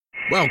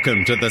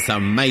Welcome to this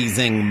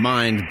amazing,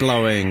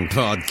 mind-blowing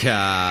podcast.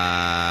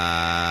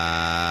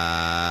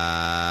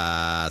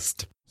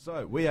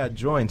 So we are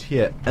joined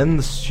here in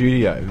the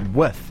studio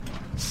with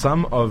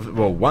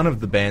one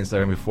of the bands that are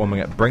going to be performing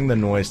at Bring the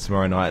Noise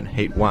tomorrow night in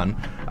Heat 1,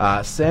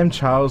 Sam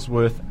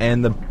Charlesworth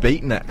and the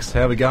Beatniks.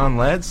 How we going,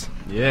 lads?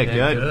 Yeah,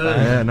 good.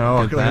 Yeah,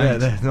 no,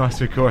 that's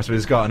nice, of course.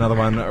 We've got another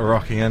one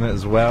rocking in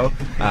as well.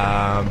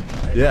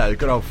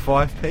 Good old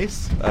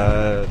five-piece.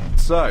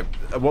 So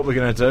what we're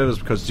going to do is,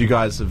 because you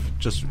guys have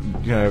just,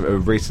 a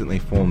recently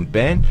formed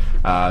band,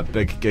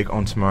 big gig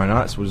on tomorrow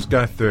night, so we'll just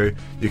go through.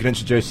 You can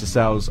introduce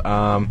yourselves,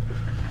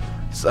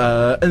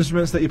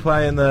 instruments that you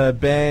play in the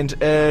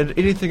band, and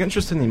anything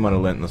interesting you might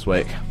have learnt this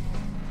week.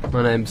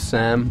 My name's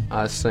Sam.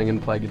 I sing and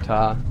play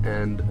guitar,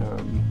 and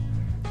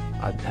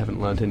I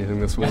haven't learnt anything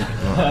this week.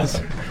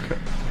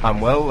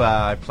 I'm Will.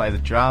 I play the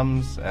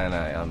drums, and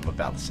I'm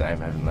about the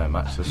same. I haven't learned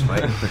much this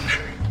week.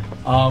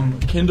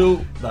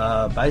 Kendall,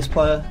 the bass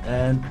player,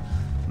 and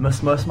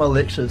missed most of my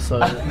lectures, so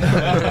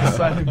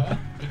same.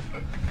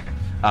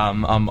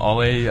 I'm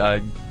Ollie.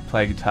 I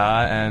play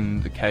guitar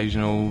and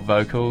occasional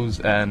vocals,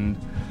 and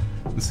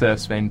the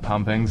surf's been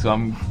pumping, so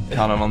I'm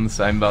kind of on the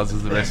same buzz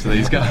as the rest of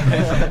these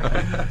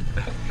guys.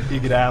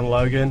 G'day, I'm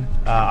Logan.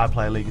 I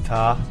play lead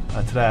guitar.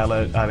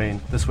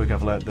 This week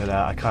I've learnt that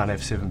I can't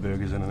have 7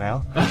 burgers in an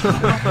hour.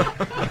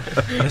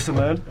 Lesson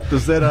learned.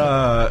 Does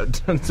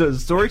that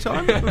story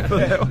time?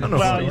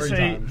 Well, you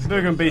see,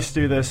 Burger and Beast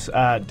do this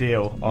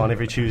deal on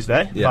every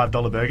Tuesday,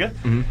 $5 burger,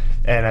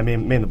 and me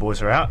and the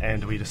boys are out,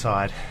 and we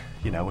decide.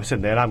 We're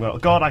sitting there and I'm going,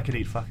 God, I could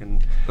eat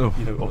fucking, not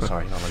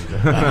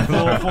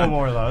like 4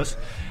 more of those.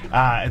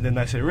 And then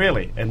they say,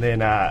 really? And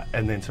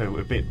then so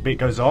a bet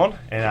goes on,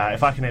 and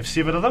if I can have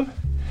 7 of them,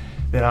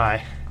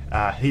 then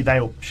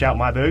they'll shout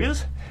my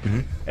burgers,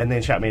 and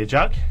then shout me a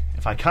jug.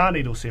 If I can't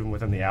eat all 7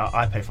 within the hour,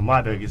 I pay for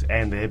my burgers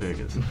and their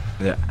burgers.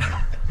 Yeah.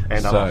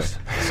 And I lost.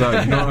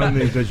 So not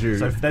only did you...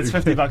 So that's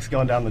 $50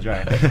 going down the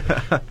drain.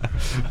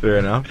 Fair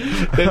enough.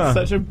 That's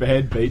such a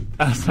bad bet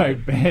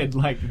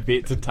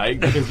to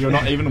take, because you're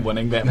not even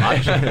winning that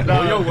much.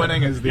 All you're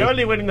winning is you're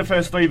only winning the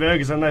first 3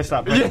 burgers, and they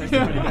start playing pretty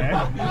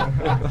bad.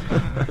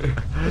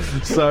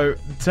 So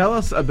tell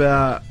us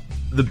about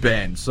the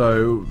band.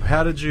 So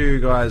how did you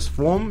guys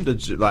form? How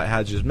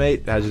did you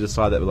meet? How did you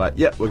decide that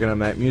we're going to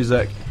make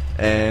music?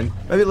 And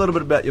maybe a little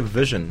bit about your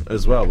vision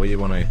as well, where you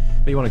want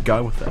to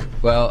go with it.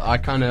 Well, I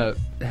kind of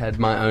had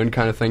my own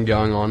kind of thing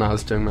going on. I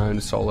was doing my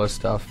own solo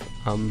stuff,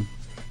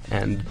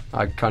 and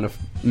I kind of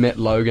met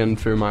Logan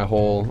through my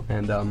hall,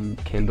 and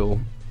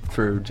Kendall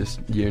through just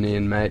uni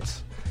and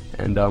mates,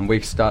 and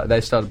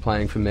they started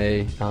playing for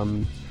me,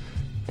 and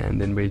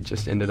then we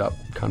just ended up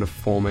kind of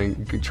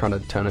forming, trying to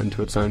turn it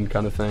into its own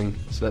kind of thing.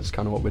 So that's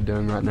kind of what we're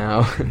doing right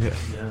now. Yeah.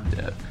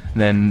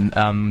 And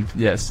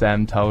then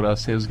Sam told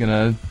us he was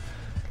gonna.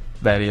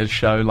 That he had a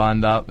show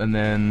lined up, and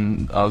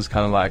then I was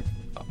kind of like,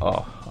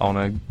 I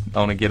want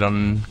to get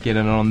in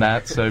on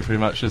that. So pretty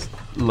much just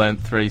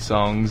learnt 3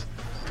 songs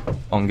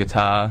on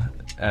guitar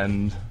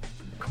and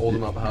called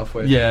them up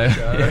halfway.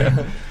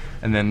 Yeah.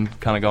 And then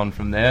kind of gone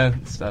from there.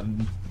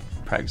 Started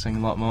practicing a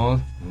lot more.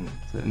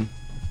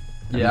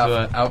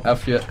 So, our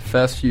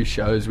first few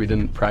shows we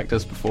didn't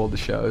practice before the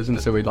shows, and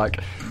so we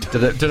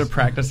did a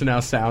practice in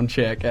our sound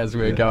check as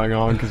we were going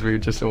on, because we were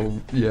just all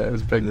it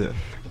was big. Yeah.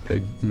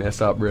 Big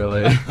mess up,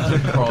 really.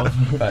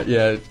 But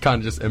kind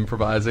of just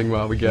improvising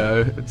while we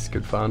go. It's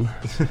good fun.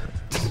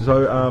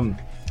 So,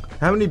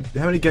 how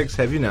many gigs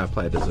have you now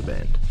played as a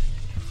band?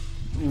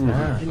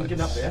 Get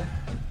up there.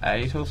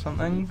 8 or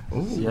something.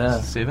 Ooh. Yeah,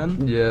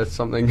 7. Yeah,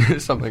 something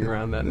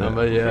around that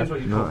number. Yeah.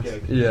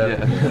 Nice.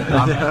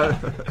 Yeah.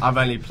 I've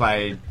only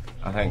played,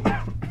 I think,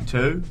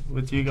 2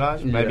 with you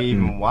guys, maybe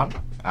even 1.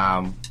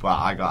 But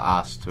I got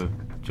asked to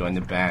join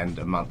the band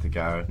a month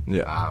ago.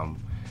 Yeah.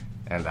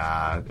 And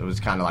it was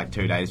kind of like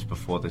 2 days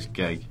before this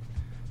gig,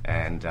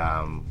 and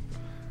I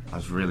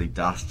was really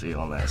dusty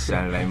on that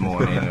Saturday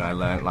morning, and I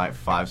learnt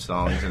 5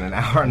 songs in an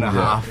hour and a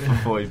half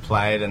before we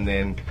played, and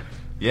then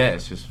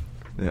it's just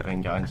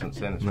been going since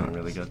then. It's been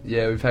really good.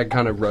 Yeah, we've had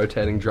kind of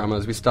rotating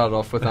drummers. We started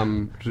off with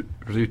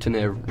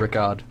Rutene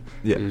Ricard.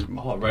 Yeah.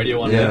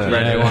 Radio 1.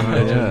 Radio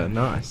 1. Yeah,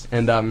 nice.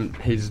 And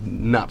he's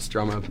nuts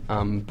drummer.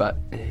 But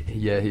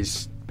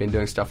he's been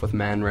doing stuff with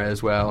Man Ray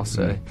as well.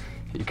 So.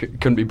 He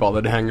couldn't be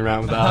bothered hanging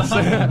around with us.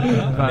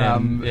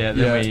 Then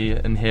we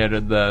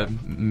inherited the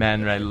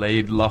Man Ray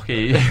lead,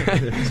 Lockie.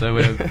 So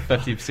we're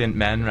 50%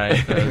 Man Ray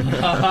for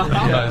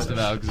most of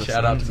our existence.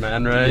 Shout out to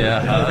Man Ray.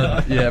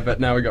 Yeah. But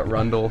now we got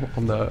Rundle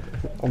on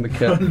the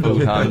kit,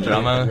 full-time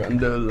drummer.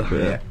 Rundle.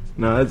 Yeah.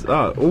 No, it's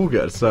all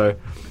good. So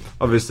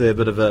obviously a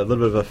little bit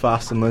of a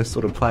fast and loose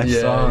sort of play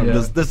style. Yeah.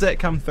 Does that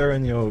come through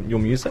in your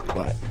music?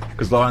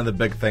 Because one of the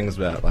big things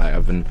about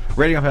I've been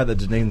reading about the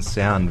Deneen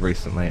sound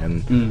recently,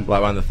 and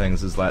one of the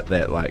things is that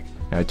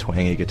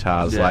twangy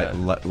guitars,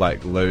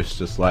 loose,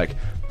 just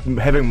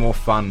having more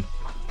fun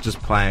just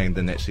playing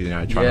than actually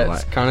trying to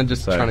it's kind of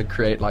just trying to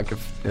create a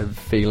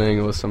feeling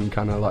or some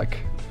kind of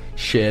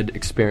shared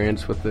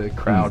experience with the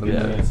crowd.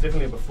 Yeah. And It's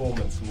definitely a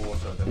performance more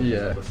so than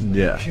Yeah.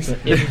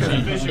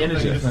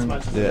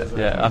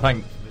 Yeah, I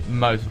think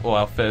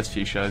our first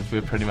few shows we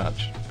were pretty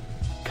much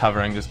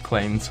covering just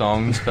clean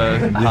songs for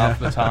half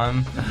the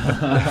time.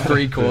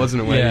 3 chords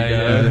and away you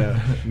go.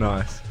 Yeah,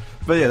 nice.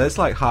 But yeah, that's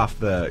like half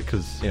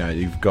because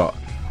you've got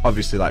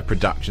obviously like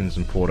production's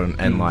important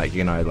and like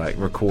like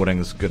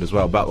recording's good as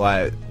well. But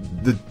like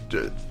the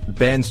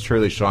bands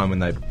truly shine when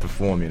they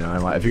perform.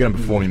 Like if you're going to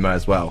perform, you may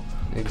as well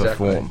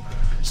perform.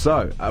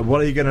 So,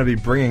 what are you going to be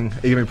bringing?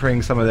 Are you going to be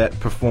bringing some of that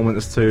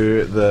performance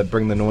to the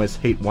Bring the Noise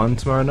Heat 1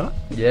 tomorrow night?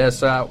 Yeah,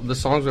 so the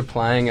songs we're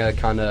playing are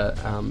kind of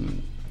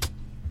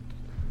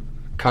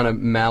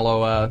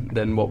mellower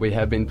than what we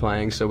have been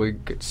playing, so we're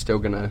still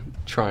going to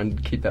try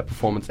and keep that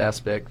performance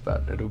aspect,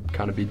 but it'll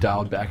kind of be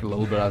dialed back a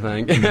little bit, I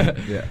think.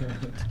 Yeah.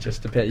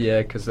 Just a bit,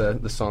 because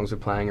the songs we're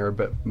playing are a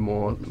bit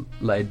more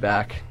laid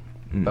back.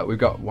 But we've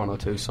got 1 or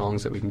 2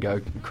 songs that we can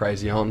go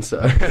crazy on, so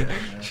it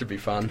should be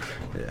fun.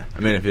 Yeah, I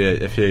mean, if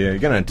you're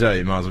gonna do it,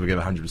 you might as well give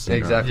 100%.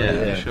 Exactly. Right?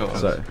 Yeah, sure.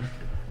 So,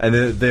 and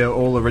they're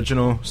all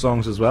original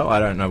songs as well. I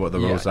don't know what the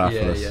rules are for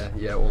this.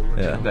 All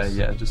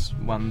originals. Just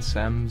one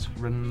Sam's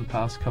written the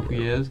past couple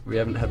of years. We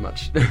haven't had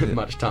much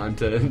time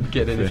to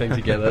get anything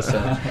together,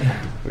 so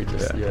we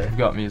just We've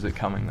got music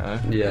coming though.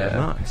 Yeah.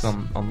 Nice. It's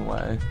on the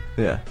way.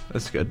 Yeah,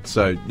 that's good.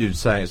 So you're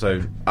saying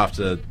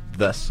after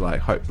this,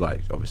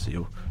 obviously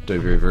you'll do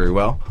very, very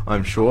well,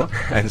 I'm sure.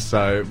 And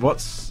so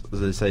as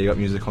they say, you got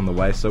music on the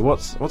way. So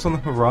what's on the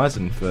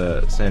horizon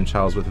for Sam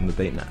Charles within the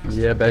Beatniks?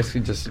 Yeah,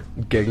 basically just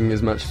gigging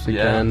as much as we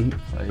can.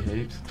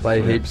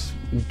 Play heaps,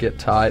 get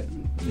tight,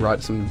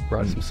 write some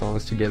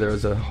songs together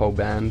as a whole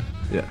band.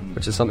 Yeah.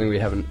 Which is something we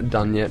haven't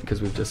done yet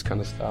because we've just kind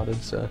of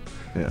started. So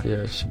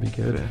it should be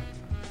good. Yeah.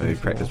 Maybe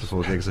practice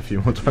before gigs a few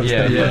more times.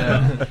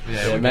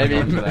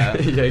 Maybe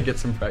get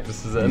some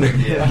practices in.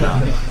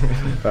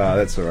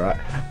 That's all right.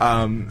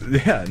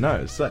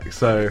 Sick.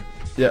 So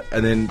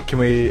and then can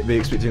we be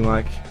expecting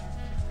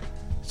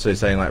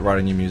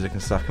writing new music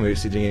and stuff? Can we be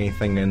expecting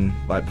anything in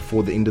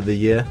before the end of the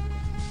year,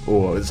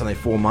 or is it only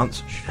 4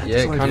 months?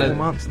 Yeah, kind of. 4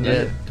 months. Yeah,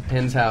 it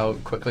depends how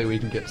quickly we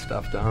can get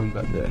stuff done,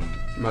 but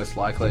most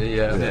likely,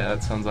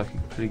 that sounds like a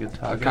pretty good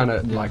target. Kind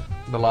of like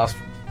the last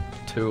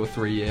 2 or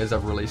 3 years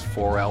I've released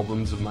 4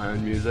 albums of my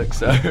own music,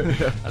 so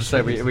I'd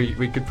say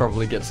we could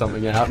probably get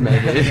something out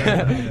maybe.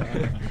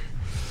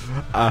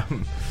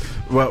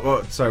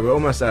 Sorry, we're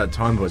almost out of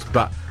time, boys,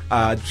 but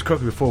just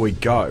quickly before we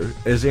go,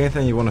 is there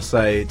anything you want to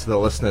say to the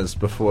listeners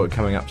before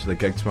coming up to the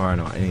gig tomorrow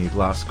night? Any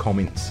last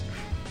comments?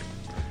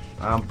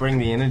 Bring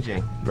the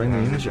energy. Bring the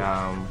energy.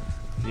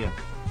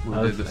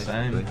 We'll do the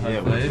same.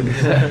 Yeah,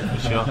 for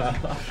sure.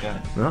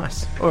 Yeah.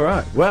 Nice. All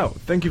right. Well,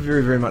 thank you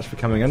very, very much for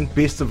coming in.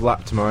 Best of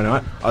luck tomorrow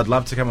night. I'd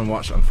love to come and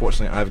watch.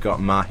 Unfortunately, I've got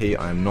mahi.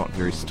 I am not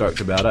very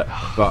stoked about it,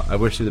 but I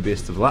wish you the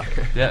best of luck.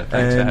 Yeah,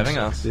 thanks for having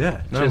us.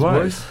 Yeah, no Cheers,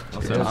 worries.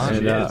 boys.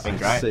 It's been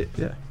great.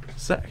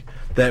 Sick.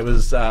 That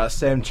was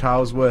Sam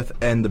Charlesworth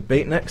and the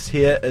Beatniks.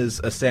 Here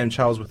is a Sam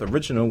Charlesworth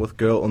original with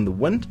Girl in the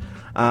Wind.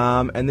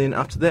 And then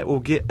after that, we'll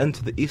get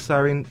into the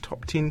SRN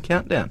Top 10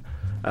 Countdown.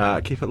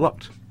 Keep it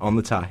locked on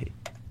the Tahi.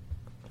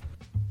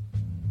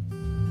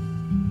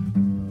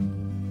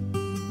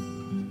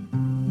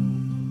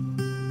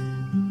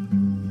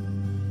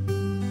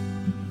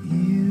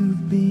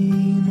 You've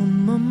been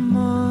on my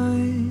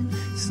mind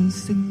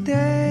since the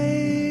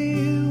day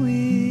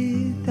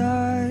we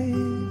died,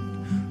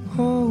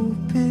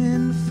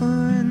 hoping for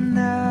an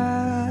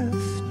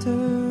afterlife.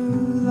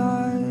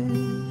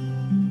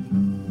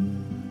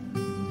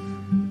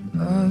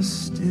 I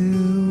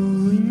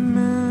still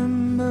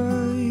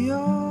remember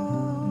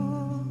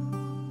your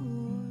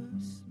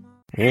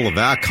smile. All of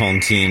our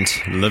content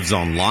lives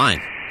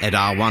online at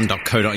r1.co.nz.